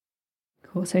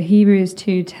Cool. So Hebrews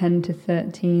 2:10 to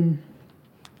 13.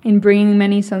 In bringing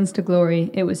many sons to glory,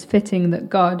 it was fitting that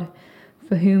God,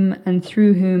 for whom and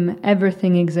through whom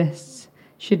everything exists,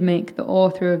 should make the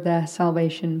author of their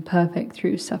salvation perfect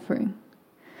through suffering.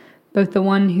 Both the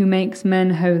one who makes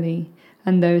men holy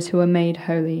and those who are made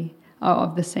holy are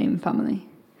of the same family.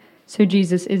 So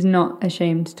Jesus is not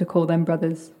ashamed to call them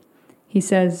brothers. He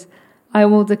says, I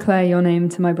will declare your name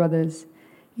to my brothers.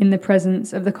 In the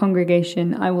presence of the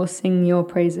congregation, I will sing your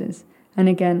praises. And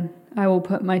again, I will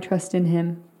put my trust in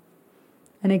him.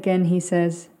 And again he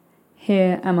says,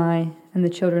 here am I, and the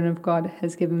children of God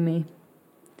has given me.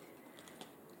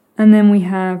 And then we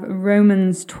have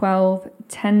Romans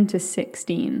 12:10 to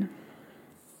 16.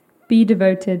 Be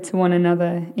devoted to one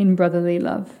another in brotherly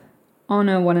love.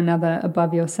 Honor one another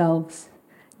above yourselves.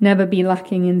 Never be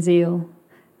lacking in zeal,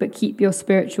 but keep your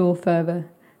spiritual fervor,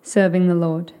 serving the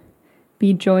Lord.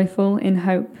 Be joyful in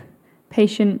hope,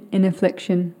 patient in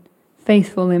affliction,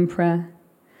 faithful in prayer.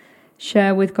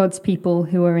 Share with God's people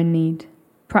who are in need.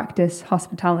 Practice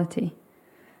hospitality.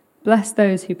 Bless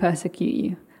those who persecute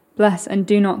you. Bless and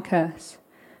do not curse.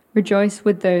 Rejoice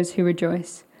with those who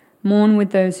rejoice. Mourn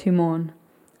with those who mourn.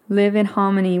 Live in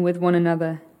harmony with one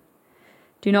another.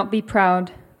 Do not be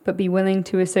proud, but be willing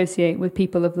to associate with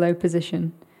people of low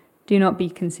position. Do not be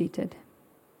conceited.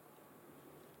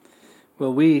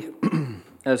 Well, we,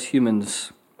 as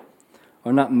humans,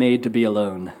 are not made to be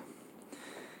alone.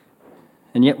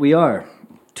 And yet we are.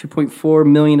 2.4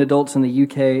 million adults in the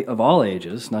UK of all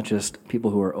ages, not just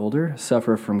people who are older,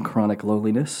 suffer from chronic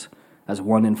loneliness, as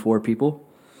 1 in 4 people.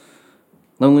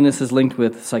 Loneliness is linked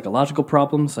with psychological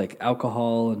problems like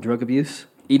alcohol and drug abuse,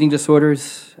 eating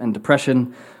disorders, and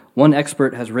depression. One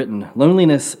expert has written,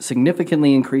 loneliness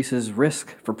significantly increases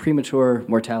risk for premature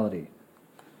mortality,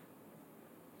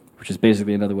 which is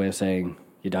basically another way of saying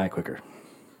you die quicker.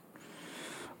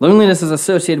 Loneliness is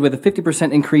associated with a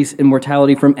 50% increase in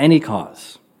mortality from any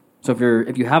cause. So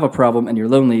if you have a problem and you're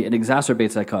lonely, it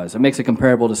exacerbates that cause. It makes it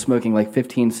comparable to smoking like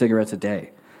 15 cigarettes a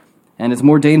day. And it's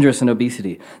more dangerous than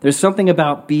obesity. There's something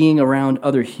about being around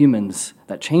other humans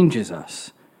that changes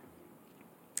us,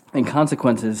 and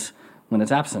consequences when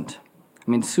it's absent.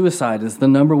 I mean, suicide is the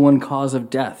number one cause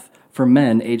of death for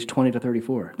men aged 20 to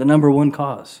 34. The number one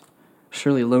cause.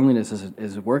 Surely loneliness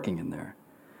is working in there.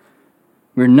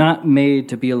 We're not made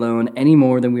to be alone any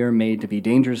more than we are made to be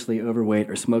dangerously overweight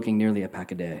or smoking nearly a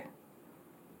pack a day.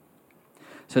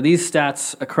 So these are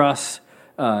stats across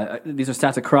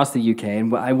the UK,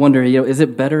 and I wonder, is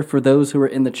it better for those who are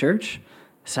in the church?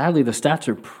 Sadly, the stats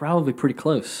are probably pretty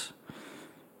close.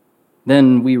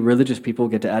 Then we religious people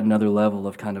get to add another level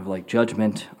of kind of like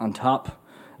judgment on top.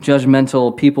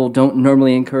 Judgmental people don't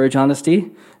normally encourage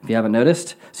honesty, if you haven't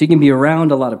noticed. So you can be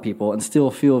around a lot of people and still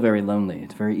feel very lonely.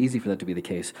 It's very easy for that to be the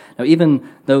case. Now, even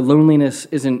though loneliness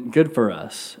isn't good for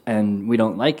us and we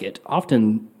don't like it,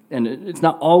 often, and it's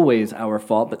not always our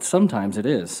fault, but sometimes it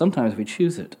is. Sometimes we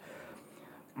choose it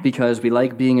because we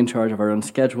like being in charge of our own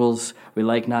schedules. We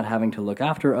like not having to look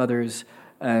after others.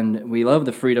 And we love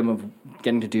the freedom of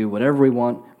getting to do whatever we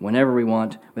want, whenever we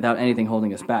want, without anything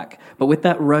holding us back. But with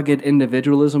that rugged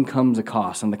individualism comes a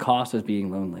cost, and the cost is being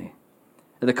lonely.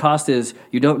 The cost is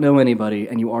you don't know anybody,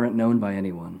 and you aren't known by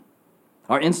anyone.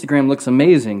 Our Instagram looks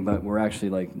amazing, but we're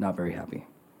actually not very happy.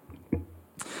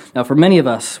 Now, for many of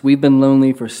us, we've been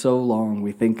lonely for so long,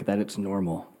 we think that it's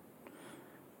normal.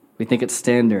 We think it's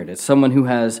standard. It's someone who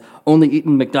has only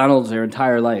eaten McDonald's their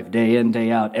entire life, day in, day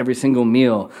out, every single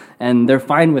meal, and they're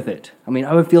fine with it. I mean,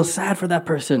 I would feel sad for that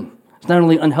person. It's not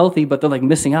only unhealthy, but they're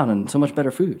missing out on so much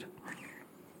better food.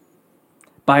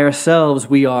 By ourselves,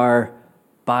 we are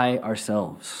by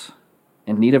ourselves,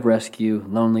 in need of rescue,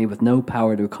 lonely, with no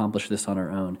power to accomplish this on our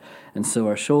own. And so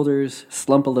our shoulders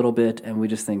slump a little bit, and we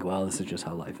just think, well, this is just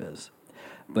how life is.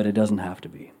 But it doesn't have to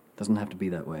be. It doesn't have to be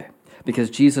that way.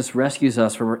 Because Jesus rescues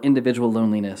us from our individual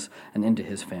loneliness and into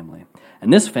his family.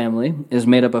 And this family is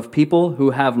made up of people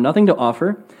who have nothing to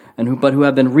offer, but who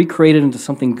have been recreated into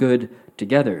something good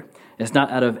together. It's not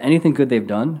out of anything good they've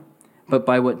done, but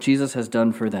by what Jesus has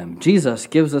done for them. Jesus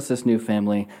gives us this new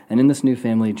family, and in this new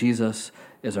family, Jesus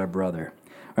is our brother.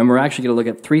 And we're actually going to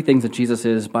look at 3 things that Jesus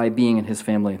is by being in his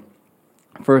family.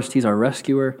 First, he's our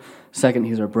rescuer. Second,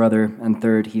 he's our brother. And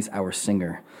third, he's our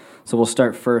singer. So we'll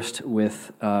start first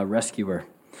with rescuer.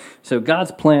 So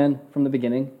God's plan from the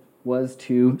beginning was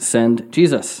to send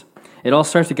Jesus. It all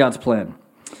starts with God's plan.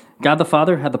 God the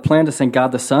Father had the plan to send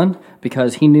God the Son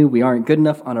because he knew we aren't good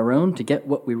enough on our own to get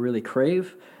what we really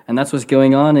crave. And that's what's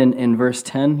going on in verse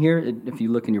 10 here. If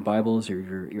you look in your Bibles or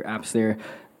your apps there,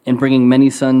 in bringing many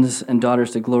sons and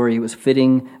daughters to glory, it was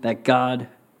fitting that God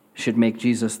should make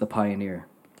Jesus the pioneer.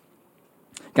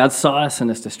 God saw us in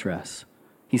this distress.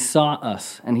 He saw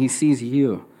us, and he sees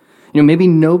you. Maybe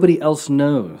nobody else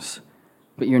knows,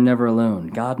 but you're never alone.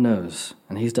 God knows,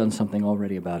 and he's done something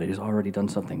already about it. He's already done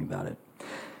something about it.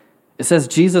 It says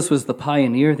Jesus was the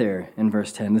pioneer there in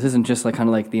verse 10. This isn't just kind of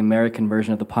like the American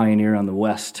version of the pioneer on the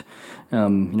West,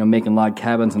 making log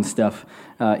cabins and stuff.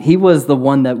 He was the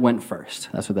one that went first.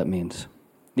 That's what that means.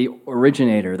 The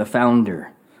originator, the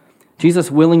founder.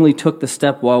 Jesus willingly took the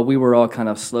step while we were all kind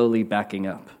of slowly backing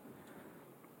up.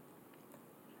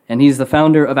 And he's the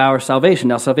founder of our salvation.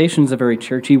 Now, salvation is a very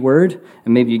churchy word,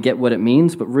 and maybe you get what it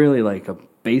means, but really like a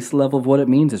base level of what it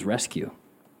means is rescue.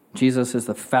 Jesus is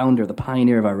the founder, the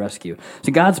pioneer of our rescue.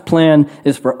 So God's plan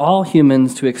is for all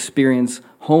humans to experience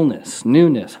wholeness,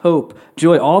 newness, hope,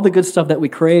 joy, all the good stuff that we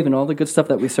crave and all the good stuff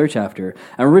that we search after.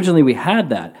 And originally we had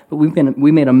that, but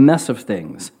we made a mess of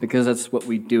things because that's what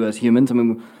we do as humans.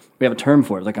 We have a term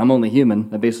for it. Like, I'm only human.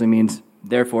 That basically means,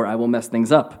 therefore, I will mess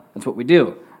things up. That's what we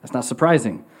do. That's not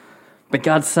surprising. But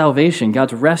God's salvation,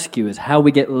 God's rescue is how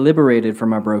we get liberated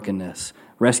from our brokenness,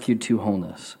 rescued to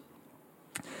wholeness.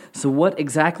 So what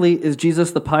exactly is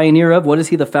Jesus the pioneer of? What is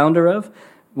he the founder of?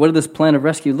 What does this plan of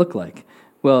rescue look like?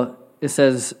 Well, it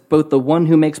says, both the one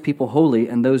who makes people holy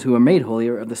and those who are made holy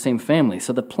are of the same family.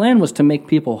 So the plan was to make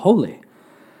people holy.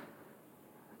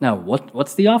 Now,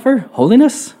 what's the offer?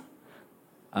 Holiness?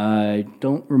 I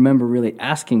don't remember really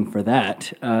asking for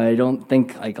that. I don't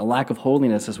think like a lack of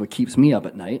holiness is what keeps me up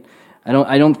at night.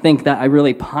 I don't think that I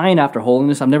really pine after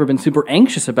holiness. I've never been super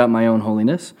anxious about my own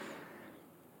holiness.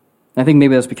 I think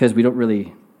maybe that's because we don't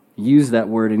really use that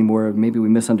word anymore. Maybe we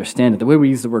misunderstand it. The way we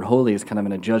use the word holy is kind of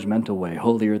in a judgmental way.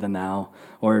 Holier than thou.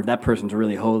 Or that person's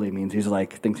really holy means he's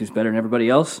thinks he's better than everybody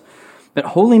else. But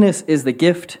holiness is the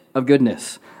gift of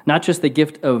goodness. Not just the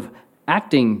gift of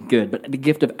acting good, but the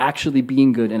gift of actually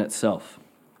being good in itself.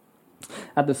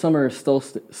 At the summer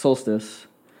solstice,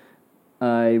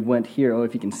 I went here,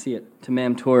 if you can see it, to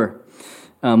Mamtor.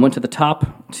 Went to the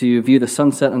top to view the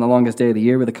sunset on the longest day of the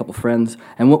year with a couple friends,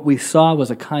 and what we saw was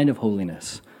a kind of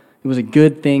holiness. It was a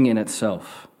good thing in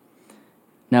itself.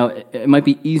 Now, it might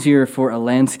be easier for a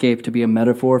landscape to be a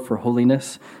metaphor for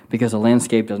holiness because a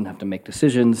landscape doesn't have to make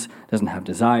decisions, doesn't have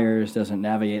desires, doesn't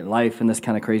navigate life in this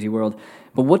kind of crazy world.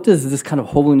 But what does this kind of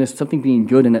holiness, something being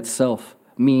good in itself,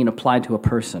 mean applied to a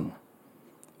person?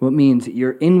 What means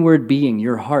your inward being,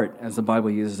 your heart, as the Bible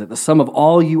uses it, the sum of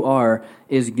all you are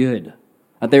is good.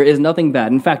 That there is nothing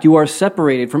bad. In fact, you are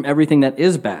separated from everything that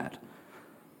is bad.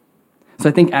 So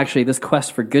I think actually this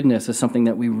quest for goodness is something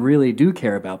that we really do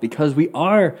care about because we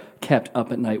are kept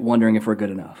up at night wondering if we're good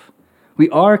enough. We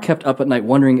are kept up at night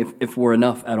wondering if we're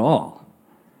enough at all.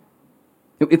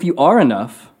 If you are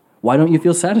enough, why don't you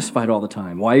feel satisfied all the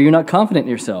time? Why are you not confident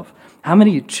in yourself? How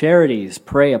many charities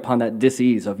prey upon that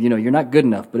dis-ease of, you're not good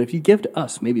enough, but if you give to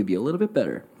us, maybe it'll be a little bit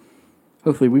better.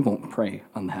 Hopefully we won't prey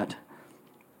on that.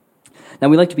 Now,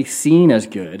 we like to be seen as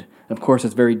good. Of course,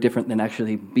 it's very different than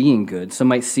actually being good. Some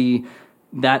might see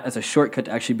that as a shortcut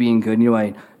to actually being good.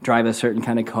 I drive a certain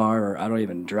kind of car, or I don't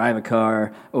even drive a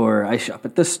car, or I shop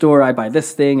at this store, I buy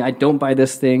this thing, I don't buy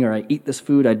this thing, or I eat this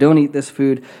food, I don't eat this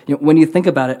food. When you think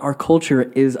about it, our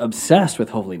culture is obsessed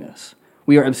with holiness.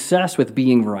 We are obsessed with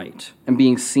being right and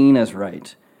being seen as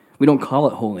right. We don't call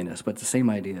it holiness, but it's the same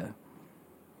idea.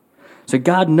 So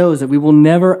God knows that we will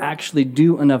never actually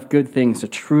do enough good things to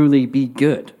truly be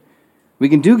good. We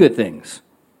can do good things,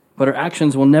 but our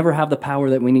actions will never have the power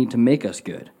that we need to make us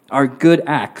good. Our good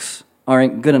acts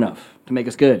aren't good enough to make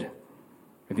us good,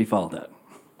 if you follow that.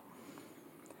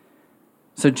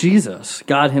 So Jesus,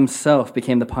 God himself,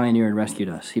 became the pioneer and rescued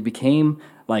us. He became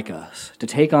like us to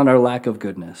take on our lack of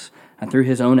goodness and through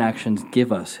his own actions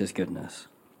give us his goodness.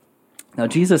 Now,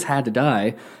 Jesus had to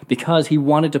die because he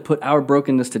wanted to put our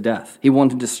brokenness to death. He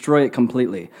wanted to destroy it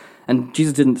completely. And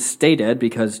Jesus didn't stay dead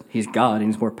because he's God and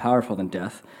he's more powerful than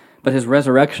death. But his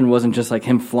resurrection wasn't just like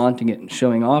him flaunting it and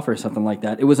showing off or something like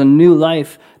that. It was a new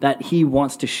life that he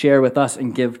wants to share with us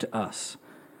and give to us.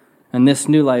 And this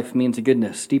new life means a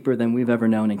goodness deeper than we've ever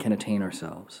known and can attain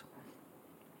ourselves.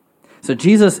 So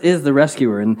Jesus is the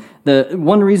rescuer, and the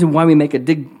one reason why we make a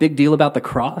big deal about the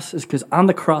cross is because on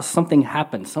the cross something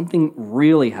happened. Something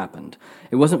really happened.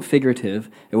 It wasn't figurative.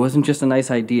 It wasn't just a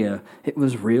nice idea. It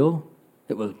was real.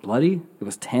 It was bloody. It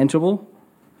was tangible.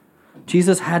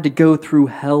 Jesus had to go through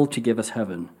hell to give us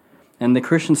heaven. And the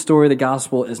Christian story of the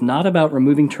gospel is not about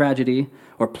removing tragedy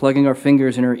or plugging our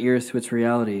fingers in our ears to its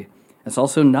reality. It's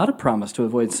also not a promise to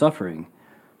avoid suffering.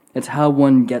 It's how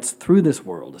one gets through this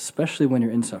world, especially when you're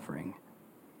in suffering.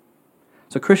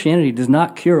 So Christianity does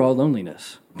not cure all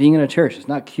loneliness. Being in a church does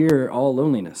not cure all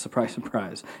loneliness. Surprise,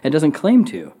 surprise. It doesn't claim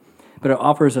to, but it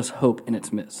offers us hope in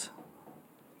its midst.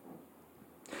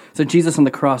 So Jesus on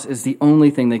the cross is the only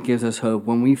thing that gives us hope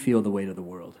when we feel the weight of the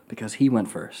world, because he went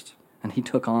first, and he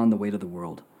took on the weight of the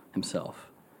world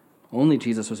himself. Only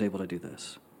Jesus was able to do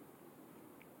this.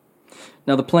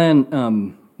 Now, the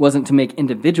plan wasn't to make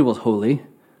individuals holy,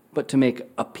 but to make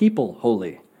a people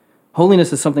holy.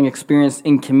 Holiness is something experienced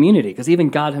in community, because even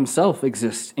God himself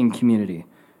exists in community,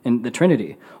 in the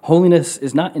Trinity. Holiness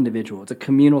is not individual, it's a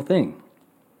communal thing.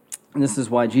 And this is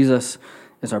why Jesus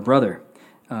is our brother.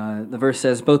 The verse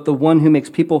says, both the one who makes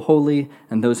people holy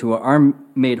and those who are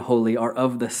made holy are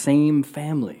of the same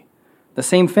family. The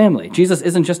same family. Jesus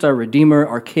isn't just our Redeemer,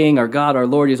 our King, our God, our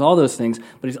Lord. He's all those things,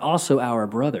 but he's also our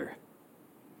brother.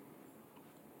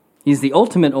 He's the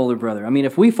ultimate older brother. I mean,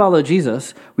 if we follow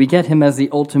Jesus, we get him as the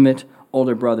ultimate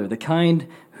older brother, the kind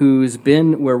who's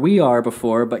been where we are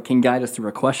before but can guide us through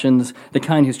our questions, the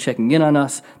kind who's checking in on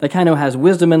us, the kind who has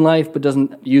wisdom in life but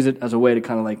doesn't use it as a way to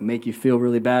kind of like make you feel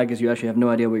really bad because you actually have no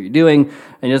idea what you're doing,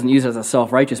 and he doesn't use it as a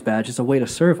self-righteous badge. It's a way to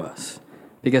serve us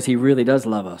because he really does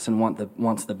love us and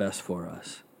wants the best for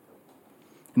us.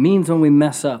 It means when we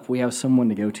mess up, we have someone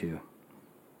to go to.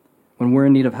 When we're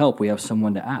in need of help, we have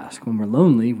someone to ask. When we're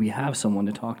lonely, we have someone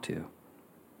to talk to.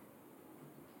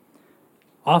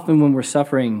 Often when we're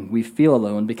suffering, we feel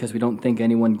alone because we don't think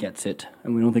anyone gets it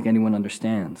and we don't think anyone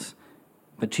understands.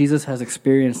 But Jesus has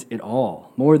experienced it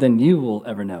all, more than you will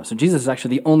ever know. So Jesus is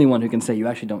actually the only one who can say you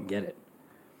actually don't get it.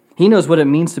 He knows what it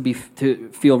means to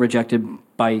feel rejected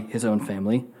by his own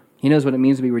family. He knows what it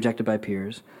means to be rejected by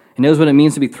peers. He knows what it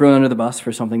means to be thrown under the bus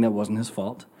for something that wasn't his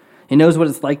fault. He knows what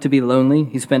it's like to be lonely.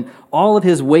 He spent all of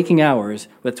his waking hours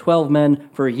with 12 men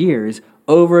for years,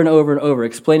 over and over and over,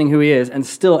 explaining who he is, and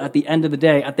still at the end of the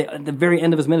day, at the very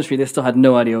end of his ministry, they still had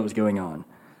no idea what was going on.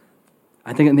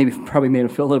 I think it probably made him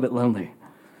feel a little bit lonely.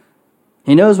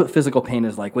 He knows what physical pain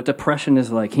is like, what depression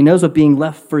is like. He knows what being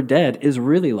left for dead is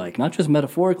really like, not just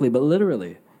metaphorically, but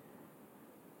literally.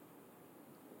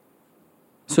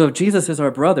 So if Jesus is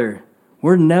our brother,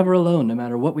 we're never alone, no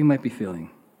matter what we might be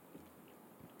feeling.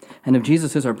 And if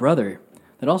Jesus is our brother,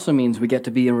 that also means we get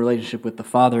to be in relationship with the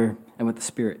Father and with the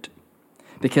Spirit.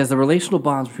 Because the relational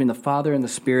bonds between the Father and the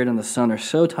Spirit and the Son are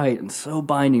so tight and so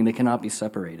binding they cannot be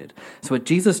separated. So what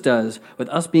Jesus does with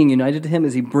us being united to him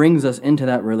is he brings us into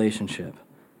that relationship.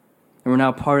 And we're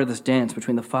now part of this dance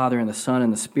between the Father and the Son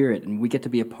and the Spirit, and we get to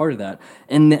be a part of that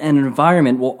in an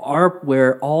environment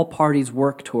where all parties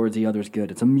work towards the other's good.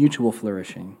 It's a mutual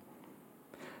flourishing.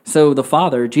 So the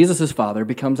Father, Jesus' Father,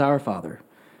 becomes our Father.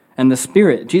 And the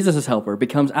Spirit, Jesus' helper,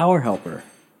 becomes our helper.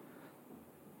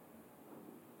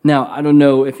 Now, I don't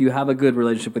know if you have a good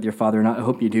relationship with your father or not. I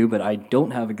hope you do, but I don't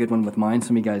have a good one with mine.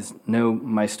 Some of you guys know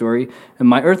my story. And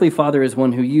my earthly father is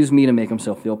one who used me to make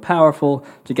himself feel powerful,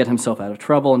 to get himself out of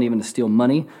trouble, and even to steal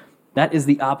money. That is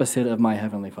the opposite of my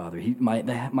heavenly Father.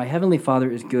 My heavenly Father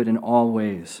is good in all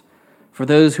ways. For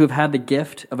those who have had the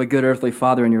gift of a good earthly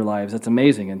father in your lives, that's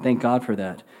amazing, and thank God for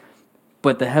that.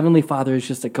 But the heavenly Father is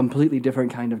just a completely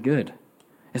different kind of good.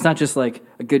 It's not just like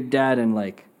a good dad and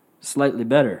like slightly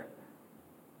better.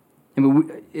 I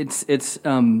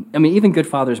mean, even good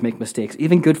fathers make mistakes.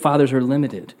 Even good fathers are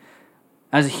limited.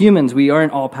 As humans, we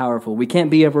aren't all powerful. We can't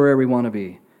be everywhere we want to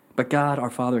be. But God, our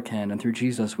Father, can, and through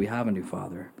Jesus, we have a new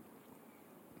Father.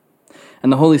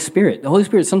 And the Holy Spirit. The Holy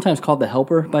Spirit is sometimes called the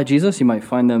Helper by Jesus. You might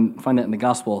find that in the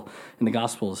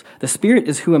Gospels. The Spirit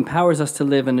is who empowers us to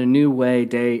live in a new way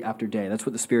day after day. That's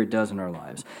what the Spirit does in our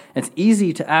lives. It's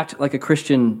easy to act like a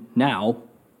Christian now,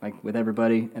 like with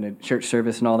everybody in a church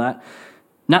service and all that.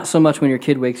 Not so much when your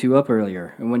kid wakes you up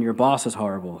earlier and when your boss is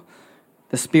horrible.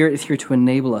 The Spirit is here to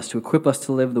enable us, to equip us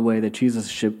to live the way that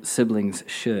Jesus' siblings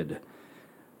should.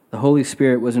 The Holy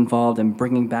Spirit was involved in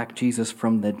bringing back Jesus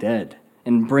from the dead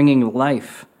and bringing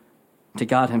life to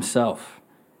God himself.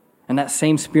 And that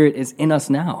same Spirit is in us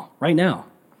now, right now.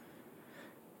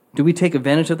 Do we take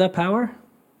advantage of that power?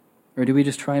 Or do we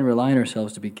just try and rely on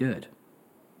ourselves to be good?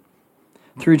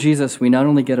 Through Jesus, we not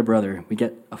only get a brother, we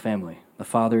get a family, the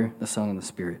Father, the Son, and the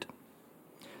Spirit.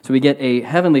 So we get a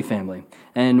heavenly family,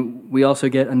 and we also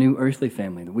get a new earthly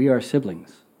family. We are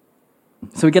siblings.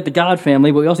 So we get the God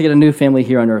family, but we also get a new family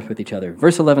here on earth with each other.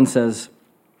 Verse 11 says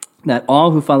that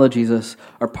all who follow Jesus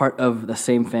are part of the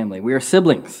same family. We are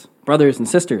siblings, brothers and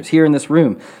sisters here in this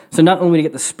room. So not only do we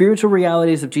get the spiritual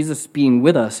realities of Jesus being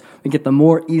with us, we get the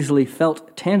more easily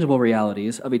felt, tangible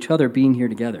realities of each other being here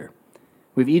together.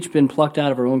 We've each been plucked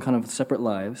out of our own kind of separate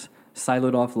lives,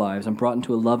 siloed off lives, and brought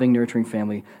into a loving, nurturing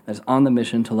family that is on the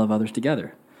mission to love others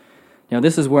together. Now,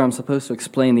 this is where I'm supposed to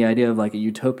explain the idea of like a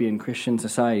utopian Christian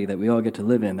society that we all get to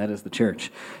live in, that is the church.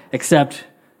 Except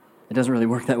it doesn't really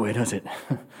work that way, does it?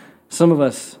 Some of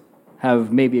us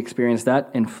have maybe experienced that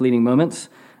in fleeting moments,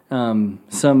 some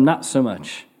not so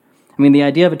much. I mean, the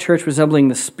idea of a church resembling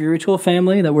the spiritual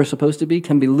family that we're supposed to be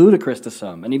can be ludicrous to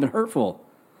some and even hurtful.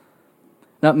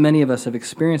 Not many of us have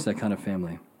experienced that kind of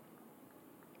family.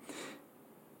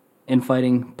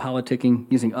 Infighting, politicking,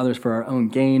 using others for our own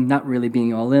gain, not really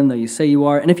being all in, though you say you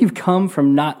are. And if you've come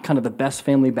from not kind of the best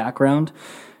family background,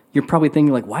 you're probably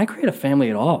thinking, like, why create a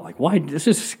family at all? Like, why? Let's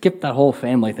just skip that whole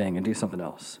family thing and do something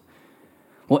else.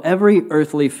 Well, every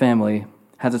earthly family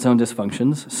has its own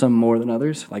dysfunctions, some more than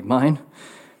others, like mine.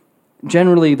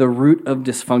 Generally, the root of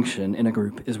dysfunction in a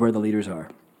group is where the leaders are.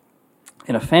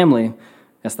 In a family,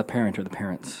 that's the parent or the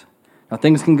parents. Now,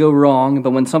 things can go wrong,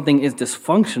 but when something is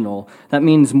dysfunctional, that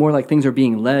means more like things are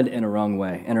being led in a wrong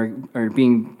way and are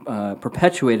being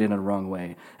perpetuated in a wrong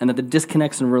way, and that the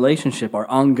disconnects in relationship are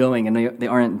ongoing and they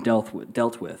aren't dealt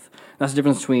with. That's the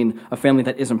difference between a family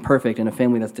that isn't perfect and a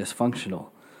family that's dysfunctional.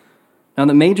 Now,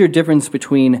 the major difference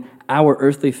between our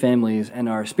earthly families and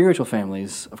our spiritual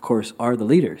families, of course, are the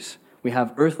leaders. We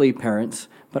have earthly parents,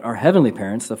 but our heavenly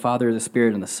parents, the Father, the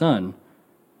Spirit, and the Son,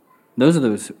 those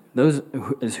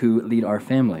is who lead our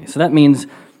family. So that means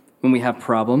when we have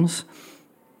problems,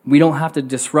 we don't have to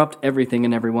disrupt everything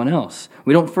and everyone else.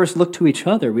 We don't first look to each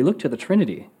other, we look to the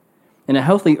Trinity. In a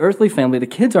healthy earthly family, the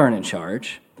kids aren't in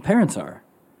charge, the parents are.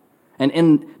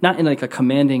 And not in like a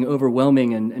commanding,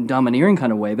 overwhelming, and domineering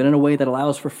kind of way, but in a way that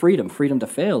allows for freedom to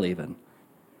fail even.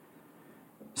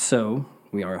 So,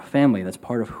 we are a family. That's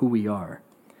part of who we are.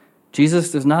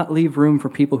 Jesus does not leave room for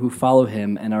people who follow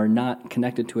him and are not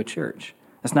connected to a church.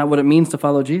 That's not what it means to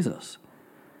follow Jesus.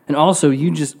 And also,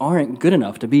 you just aren't good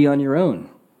enough to be on your own.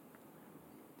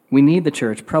 We need the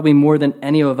church probably more than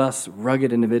any of us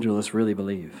rugged individualists really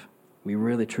believe. We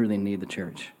really, truly need the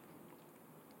church.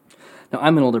 Now,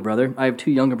 I'm an older brother. I have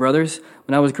two younger brothers.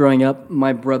 When I was growing up,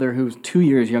 my brother, who was 2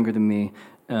 years younger than me,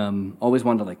 always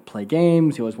wanted to play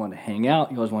games. He always wanted to hang out.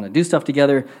 He always wanted to do stuff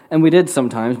together. And we did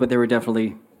sometimes, but there were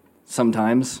definitely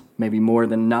sometimes, maybe more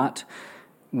than not,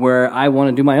 where I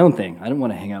wanted to do my own thing. I didn't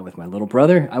want to hang out with my little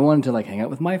brother. I wanted to hang out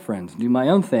with my friends, do my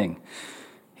own thing.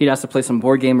 He'd ask to play some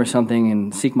board game or something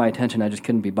and seek my attention. I just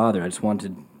couldn't be bothered. I just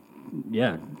wanted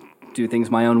to, do things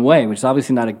my own way, which is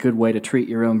obviously not a good way to treat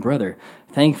your own brother.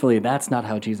 Thankfully, that's not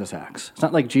how Jesus acts. It's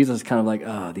not like Jesus is kind of like,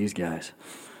 oh, these guys.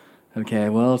 Okay,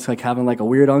 well, it's like having a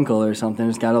weird uncle or something.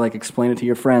 Just got to explain it to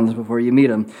your friends before you meet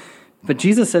him. But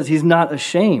Jesus says he's not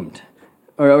ashamed.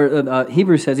 Or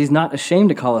Hebrews says he's not ashamed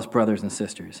to call us brothers and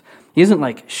sisters. He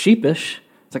isn't sheepish.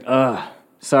 It's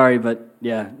sorry, but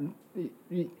yeah,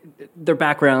 their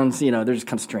backgrounds, they're just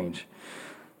kind of strange.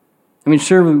 I mean,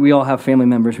 sure, we all have family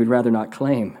members we'd rather not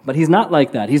claim, but he's not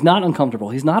like that. He's not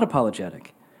uncomfortable. He's not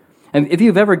apologetic. And if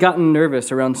you've ever gotten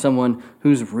nervous around someone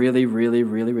who's really, really,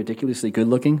 really ridiculously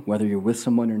good-looking, whether you're with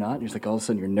someone or not, you're just all of a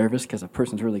sudden you're nervous because a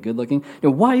person's really good-looking,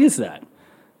 why is that?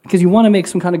 Because you want to make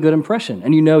some kind of good impression,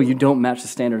 and you don't match the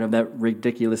standard of that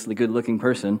ridiculously good-looking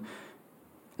person,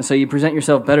 and so you present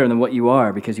yourself better than what you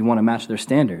are because you want to match their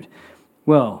standard.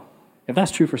 Well, if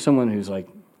that's true for someone who's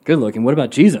good-looking, what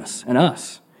about Jesus and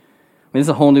us? I mean, this is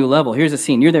a whole new level. Here's a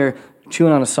scene. You're there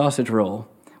chewing on a sausage roll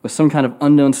with some kind of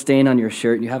unknown stain on your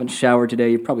shirt. You haven't showered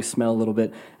today. You probably smell a little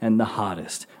bit. And the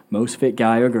hottest, most fit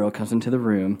guy or girl comes into the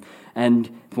room and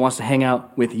wants to hang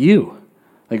out with you.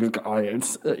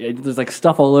 There's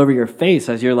stuff all over your face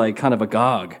as you're kind of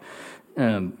agog.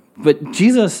 But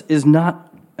Jesus is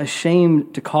not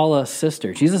ashamed to call us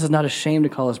sister. Jesus is not ashamed to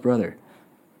call us brother.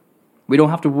 We don't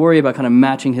have to worry about kind of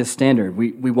matching his standard.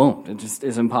 We won't. It just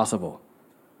is impossible.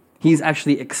 He's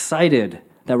actually excited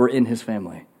that we're in his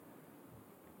family.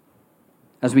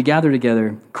 As we gather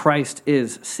together, Christ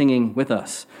is singing with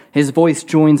us. His voice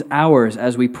joins ours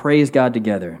as we praise God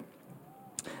together.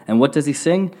 And what does he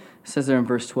sing? It says there in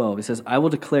verse 12, he says, I will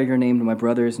declare your name to my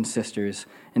brothers and sisters.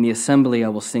 In the assembly I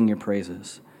will sing your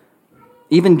praises.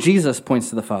 Even Jesus points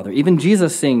to the Father. Even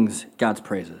Jesus sings God's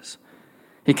praises.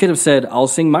 He could have said, I'll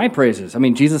sing my praises. I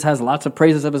mean, Jesus has lots of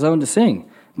praises of his own to sing.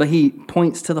 But he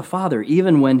points to the Father,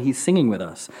 even when he's singing with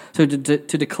us. So to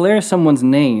declare someone's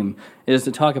name is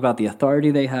to talk about the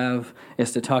authority they have,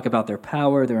 is to talk about their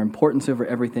power, their importance over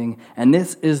everything. And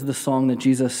this is the song that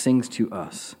Jesus sings to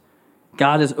us.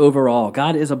 God is over all.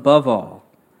 God is above all.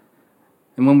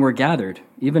 And when we're gathered,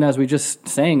 even as we just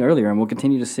sang earlier, and we'll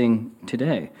continue to sing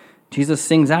today, Jesus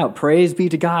sings out, praise be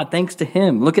to God, thanks to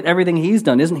him. Look at everything he's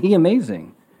done. Isn't he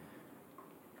amazing?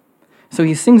 So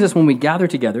he sings this when we gather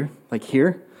together, like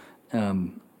here.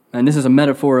 And this is a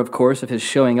metaphor, of course, of his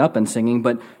showing up and singing,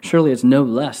 but surely it's no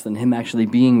less than him actually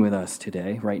being with us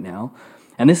today, right now.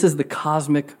 And this is the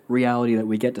cosmic reality that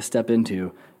we get to step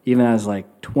into, even as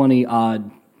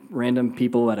 20-odd random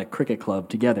people at a cricket club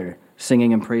together,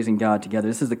 singing and praising God together.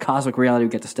 This is the cosmic reality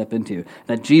we get to step into,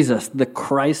 that Jesus, the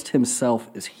Christ himself,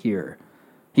 is here.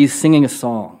 He's singing a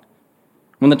song,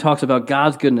 one that talks about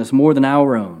God's goodness more than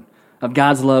our own, of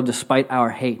God's love despite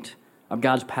our hate, of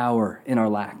God's power in our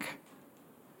lack.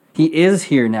 He is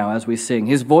here now as we sing.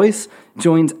 His voice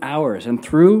joins ours, and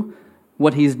through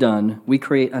what he's done, we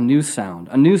create a new sound,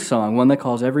 a new song, one that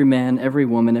calls every man, every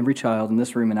woman, every child in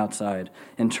this room and outside,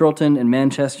 in Chorlton and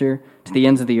Manchester, to the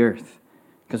ends of the earth.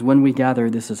 Because when we gather,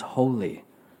 this is holy,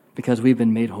 because we've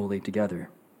been made holy together,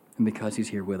 and because he's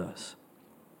here with us.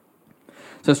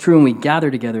 So it's true when we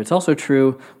gather together. It's also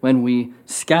true when we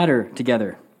scatter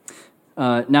together.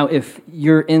 Now, if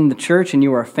you're in the church and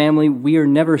you are a family, we are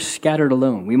never scattered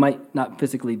alone. We might not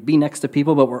physically be next to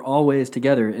people, but we're always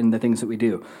together in the things that we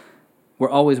do. We're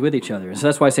always with each other. So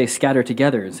that's why I say scatter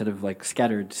together instead of like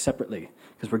scattered separately,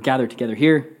 because we're gathered together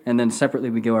here, and then separately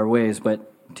we go our ways,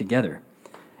 but together.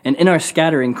 And in our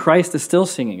scattering, Christ is still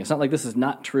singing. It's not like this is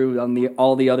not true on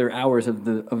all the other hours of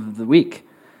the week.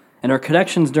 And our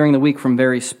connections during the week, from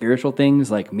very spiritual things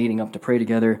like meeting up to pray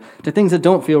together to things that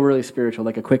don't feel really spiritual,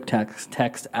 like a quick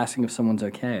text asking if someone's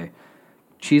okay.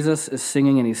 Jesus is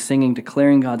singing, and he's singing,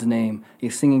 declaring God's name.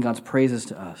 He's singing God's praises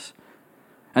to us.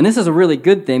 And this is a really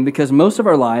good thing, because most of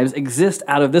our lives exist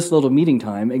out of this little meeting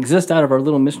time, exist out of our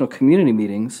little missional community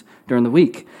meetings during the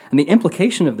week. And the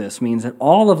implication of this means that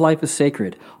all of life is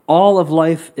sacred. All of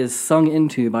life is sung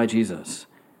into by Jesus.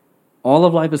 All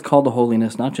of life is called to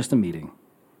holiness, not just a meeting.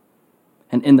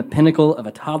 And in the pinnacle of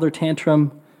a toddler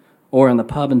tantrum, or in the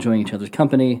pub enjoying each other's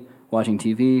company, watching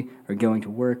TV, or going to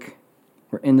work,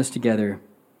 we're in this together.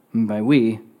 And by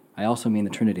we, I also mean the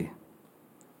Trinity.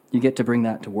 You get to bring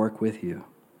that to work with you.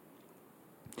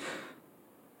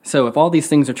 So if all these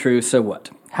things are true, so what?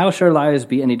 How should our lives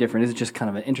be any different? Is it just kind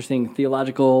of an interesting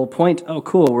theological point? Oh,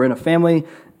 cool, we're in a family,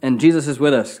 and Jesus is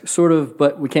with us, sort of,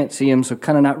 but we can't see him, so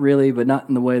kind of not really, but not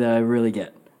in the way that I really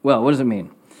get. Well, what does it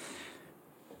mean?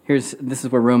 This is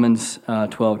where Romans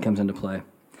 12 comes into play.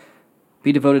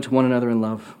 Be devoted to one another in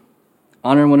love.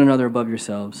 Honor one another above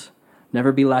yourselves.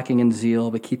 Never be lacking in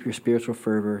zeal, but keep your spiritual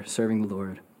fervor, serving the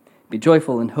Lord. Be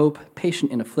joyful in hope,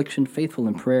 patient in affliction, faithful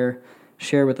in prayer.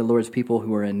 Share with the Lord's people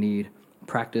who are in need.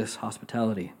 Practice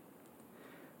hospitality.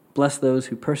 Bless those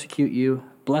who persecute you.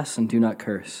 Bless and do not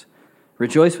curse.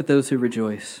 Rejoice with those who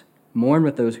rejoice. Mourn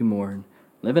with those who mourn.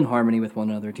 Live in harmony with one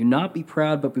another. Do not be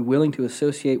proud, but be willing to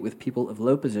associate with people of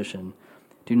low position.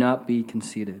 Do not be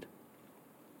conceited.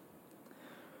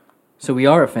 So we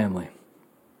are a family.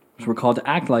 So we're called to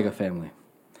act like a family.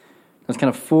 That's kind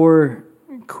of 4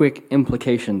 quick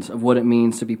implications of what it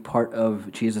means to be part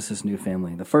of Jesus' new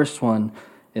family. The first one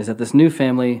is that this new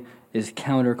family is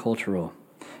countercultural.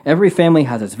 Every family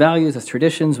has its values, its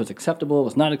traditions, what's acceptable,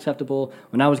 what's not acceptable.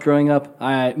 When I was growing up,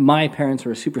 my parents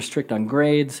were super strict on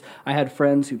grades. I had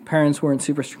friends whose parents weren't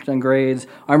super strict on grades.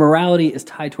 Our morality is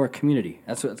tied to our community.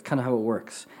 That's kind of how it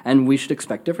works. And we should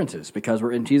expect differences, because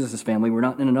we're in Jesus' family. We're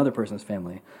not in another person's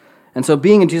family. And so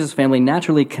being in Jesus' family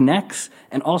naturally connects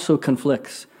and also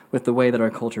conflicts with the way that our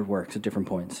culture works at different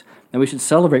points. And we should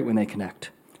celebrate when they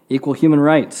connect. Equal human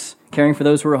rights, caring for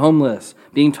those who are homeless,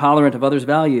 being tolerant of others'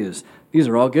 values. These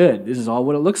are all good. This is all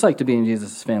what it looks like to be in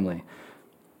Jesus' family.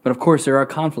 But of course, there are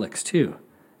conflicts too.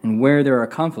 And where there are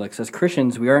conflicts, as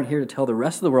Christians, we aren't here to tell the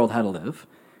rest of the world how to live.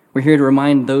 We're here to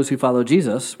remind those who follow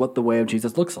Jesus what the way of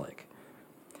Jesus looks like.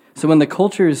 So when the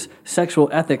culture's sexual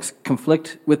ethics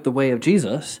conflict with the way of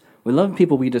Jesus, we love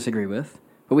people we disagree with,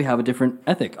 but we have a different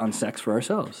ethic on sex for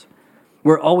ourselves.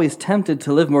 We're always tempted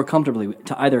to live more comfortably,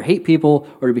 to either hate people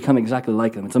or to become exactly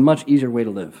like them. It's a much easier way to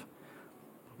live.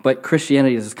 But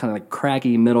Christianity is this kind of like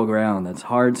craggy middle ground that's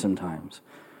hard sometimes.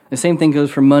 The same thing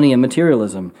goes for money and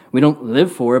materialism. We don't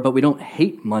live for it, but we don't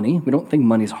hate money. We don't think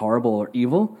money's horrible or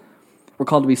evil. We're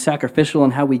called to be sacrificial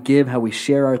in how we give, how we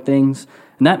share our things.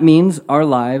 And that means our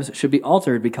lives should be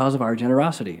altered because of our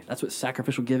generosity. That's what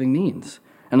sacrificial giving means.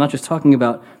 I'm not just talking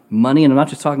about money, and I'm not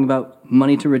just talking about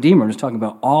money to redeem. I'm just talking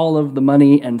about all of the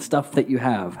money and stuff that you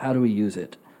have. How do we use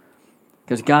it?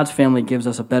 Because God's family gives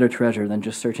us a better treasure than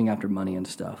just searching after money and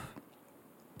stuff.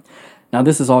 Now,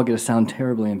 this is all going to sound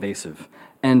terribly invasive.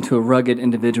 And to a rugged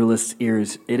individualist's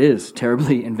ears, it is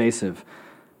terribly invasive.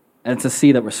 And it's a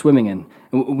sea that we're swimming in.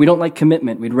 We don't like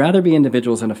commitment. We'd rather be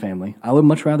individuals than a family. I would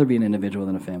much rather be an individual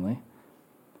than a family.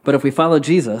 But if we follow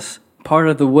Jesus, part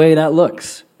of the way that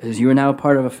looks is you are now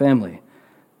part of a family.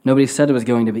 Nobody said it was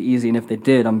going to be easy, and if they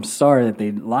did, I'm sorry that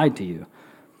they lied to you.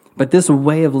 But this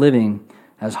way of living,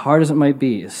 as hard as it might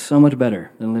be, is so much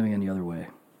better than living any other way.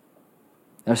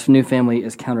 Our new family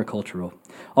is countercultural.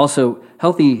 Also,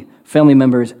 healthy family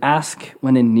members ask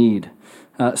when in need.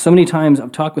 So many times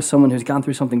I've talked with someone who's gone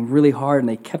through something really hard and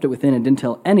they kept it within and didn't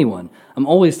tell anyone. I'm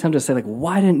always tempted to say, like,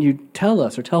 why didn't you tell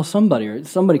us or tell somebody, or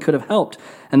somebody could have helped?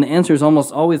 And the answer is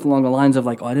almost always along the lines of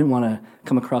like, oh, I didn't want to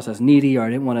come across as needy, or I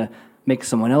didn't want to make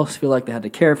someone else feel like they had to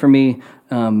care for me.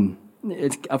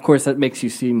 Of course, that makes you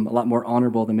seem a lot more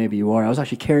honorable than maybe you are. I was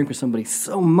actually caring for somebody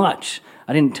so much,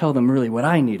 I didn't tell them really what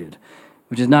I needed,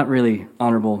 which is not really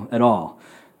honorable at all.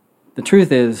 The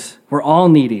truth is, we're all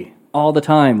needy all the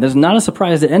time. There's not a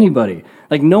surprise to anybody.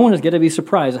 Like, no one is going to be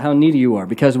surprised at how needy you are,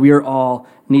 because we are all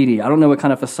needy. I don't know what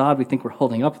kind of facade we think we're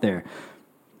holding up there.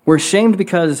 We're shamed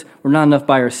because we're not enough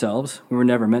by ourselves. We were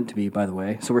never meant to be, by the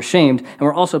way. So we're shamed, and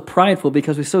we're also prideful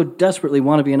because we so desperately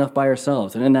want to be enough by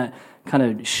ourselves. And in that kind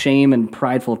of shame and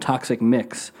prideful, toxic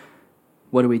mix,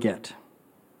 what do we get?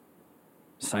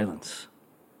 Silence.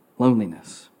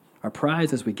 Loneliness. Our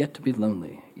prize is we get to be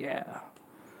lonely. Yeah.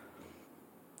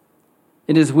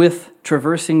 It is with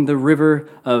traversing the river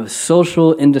of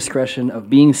social indiscretion, of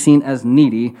being seen as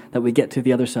needy, that we get to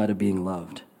the other side of being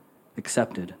loved,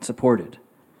 accepted, supported.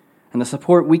 And the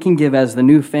support we can give as the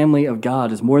new family of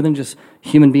God is more than just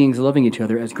human beings loving each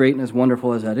other, as great and as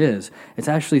wonderful as that is. It's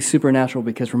actually supernatural,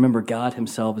 because remember, God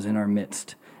himself is in our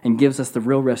midst and gives us the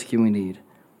real rescue we need.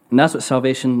 And that's what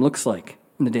salvation looks like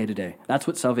in the day-to-day. That's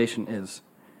what salvation is.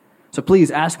 So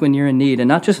please ask when you're in need, and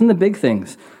not just in the big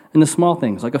things, in the small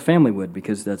things, like a family would,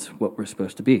 because that's what we're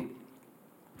supposed to be.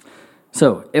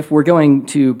 So if we're going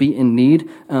to be in need,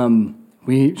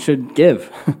 we should give.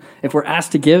 If we're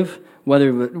asked to give,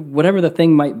 whatever the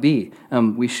thing might be,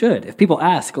 we should. If people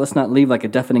ask, let's not leave like a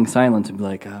deafening silence and be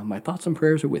like, my thoughts and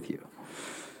prayers are with you.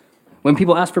 When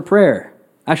people ask for prayer,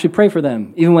 actually pray for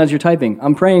them. Even as you're typing,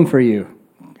 I'm praying for you.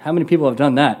 How many people have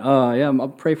done that? Oh, yeah, I'll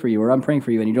pray for you, or I'm praying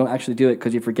for you, and you don't actually do it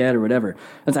because you forget or whatever.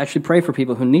 Let's actually pray for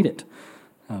people who need it.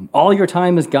 All your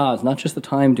time is God's, not just the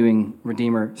time doing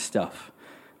Redeemer stuff.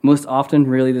 Most often,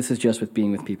 really, this is just with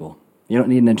being with people. You don't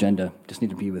need an agenda, just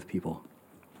need to be with people.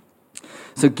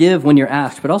 So give when you're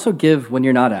asked, but also give when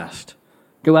you're not asked.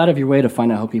 Go out of your way to find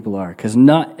out how people are, because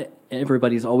not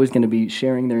everybody's always going to be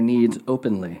sharing their needs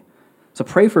openly. So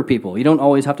pray for people. You don't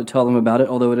always have to tell them about it,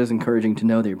 although it is encouraging to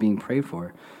know they're being prayed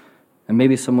for. And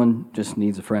maybe someone just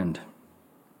needs a friend.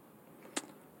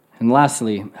 And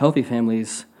lastly, healthy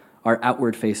families are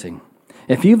outward-facing.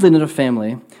 If you've lived in a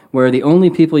family where the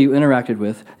only people you interacted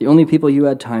with, the only people you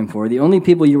had time for, the only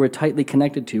people you were tightly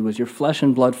connected to was your flesh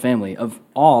and blood family of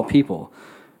all people,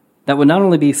 that would not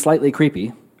only be slightly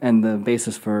creepy, and the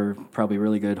basis for probably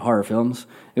really good horror films,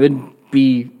 it would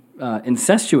be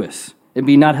incestuous. It'd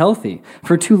be not healthy.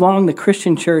 For too long, the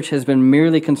Christian church has been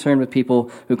merely concerned with people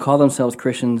who call themselves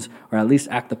Christians, or at least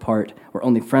act the part, or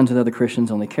only friends with other Christians,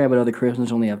 only care about other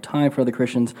Christians, only have time for other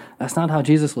Christians. That's not how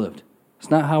Jesus lived. It's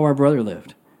not how our brother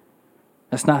lived.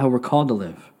 That's not how we're called to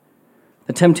live.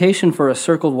 The temptation for a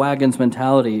circled wagons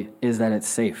mentality is that it's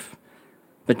safe.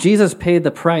 But Jesus paid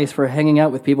the price for hanging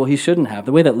out with people he shouldn't have.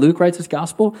 The way that Luke writes his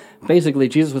gospel, basically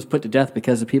Jesus was put to death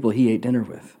because of people he ate dinner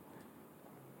with.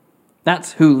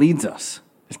 That's who leads us.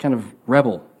 It's kind of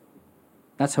rebel.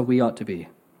 That's how we ought to be.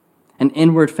 An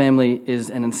inward family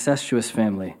is an incestuous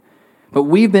family. But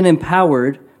we've been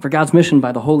empowered for God's mission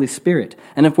by the Holy Spirit.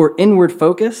 And if we're inward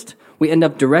focused, we end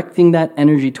up directing that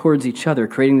energy towards each other,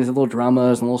 creating these little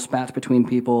dramas and little spats between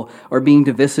people, or being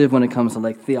divisive when it comes to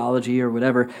like theology or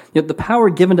whatever. Yet the power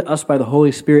given to us by the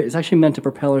Holy Spirit is actually meant to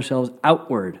propel ourselves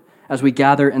outward as we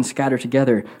gather and scatter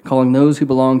together, calling those who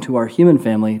belong to our human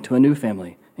family to a new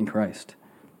family in Christ.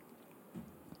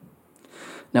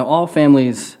 Now, all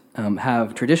families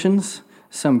have traditions,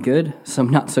 some good, some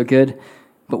not so good,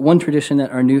 but one tradition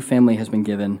that our new family has been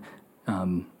given,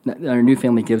 that our new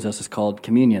family gives us, is called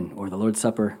communion, or the Lord's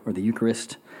Supper, or the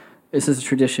Eucharist. This is a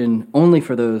tradition only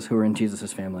for those who are in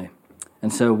Jesus' family.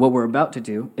 And so what we're about to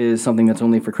do is something that's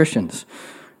only for Christians.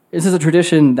 This is a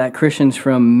tradition that Christians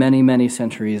from many, many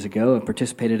centuries ago have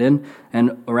participated in,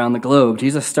 and around the globe.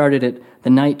 Jesus started it the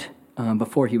night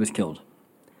before he was killed.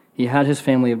 He had his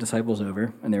family of disciples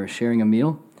over, and they were sharing a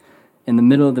meal. In the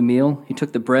middle of the meal, he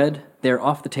took the bread there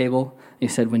off the table, and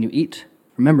he said, "When you eat,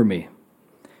 remember me."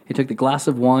 He took the glass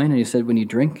of wine, and he said, "When you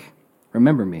drink,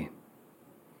 remember me."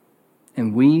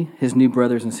 And we, his new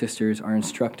brothers and sisters, are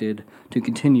instructed to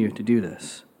continue to do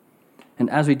this.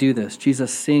 And as we do this,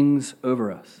 Jesus sings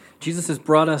over us. Jesus has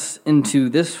brought us into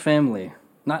this family,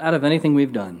 not out of anything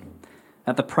we've done.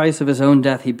 At the price of his own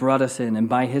death, he brought us in, and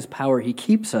by his power, he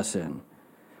keeps us in.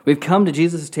 We've come to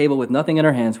Jesus' table with nothing in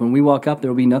our hands. When we walk up,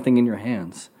 there will be nothing in your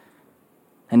hands.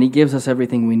 And he gives us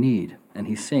everything we need, and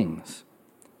he sings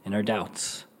in our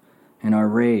doubts, in our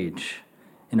rage,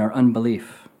 in our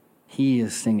unbelief. He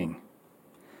is singing.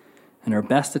 In our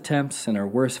best attempts and our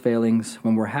worst failings,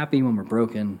 when we're happy, when we're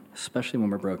broken, especially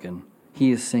when we're broken,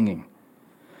 he is singing.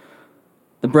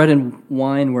 The bread and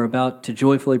wine we're about to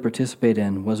joyfully participate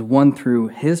in was won through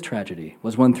his tragedy,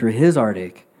 was won through his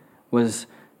heartache, was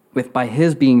by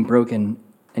his being broken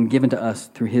and given to us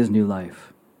through his new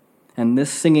life. And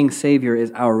this singing Savior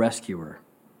is our rescuer.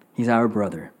 He's our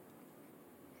brother.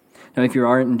 Now, if you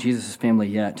aren't in Jesus' family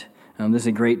yet, this is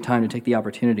a great time to take the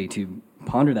opportunity to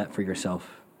ponder that for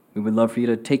yourself. We would love for you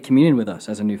to take communion with us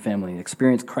as a new family,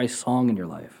 experience Christ's song in your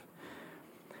life.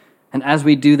 And as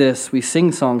we do this, we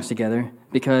sing songs together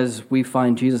because we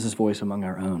find Jesus' voice among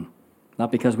our own.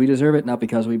 Not because we deserve it, not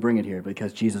because we bring it here, but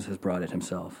because Jesus has brought it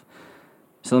himself.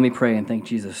 So let me pray and thank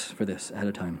Jesus for this ahead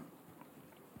of time.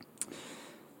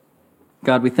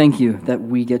 God, we thank you that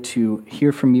we get to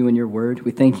hear from you in your word.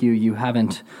 We thank you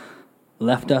haven't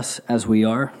left us as we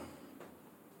are,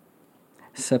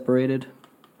 separated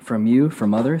from you,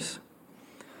 from others,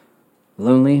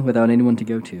 lonely without anyone to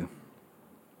go to.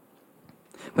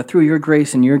 But through your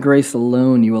grace and your grace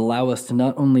alone, you allow us to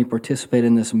not only participate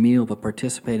in this meal, but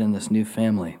participate in this new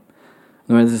family.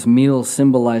 Lord, this meal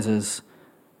symbolizes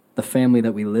the family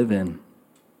that we live in.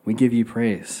 We give you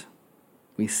praise.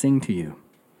 We sing to you.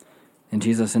 And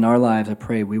Jesus, in our lives, I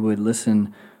pray we would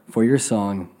listen for your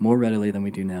song more readily than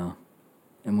we do now.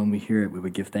 And when we hear it, we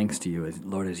would give thanks to you.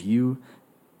 Lord, as you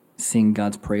sing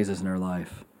God's praises in our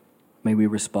life, may we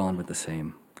respond with the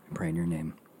same. I pray in your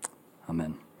name.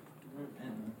 Amen.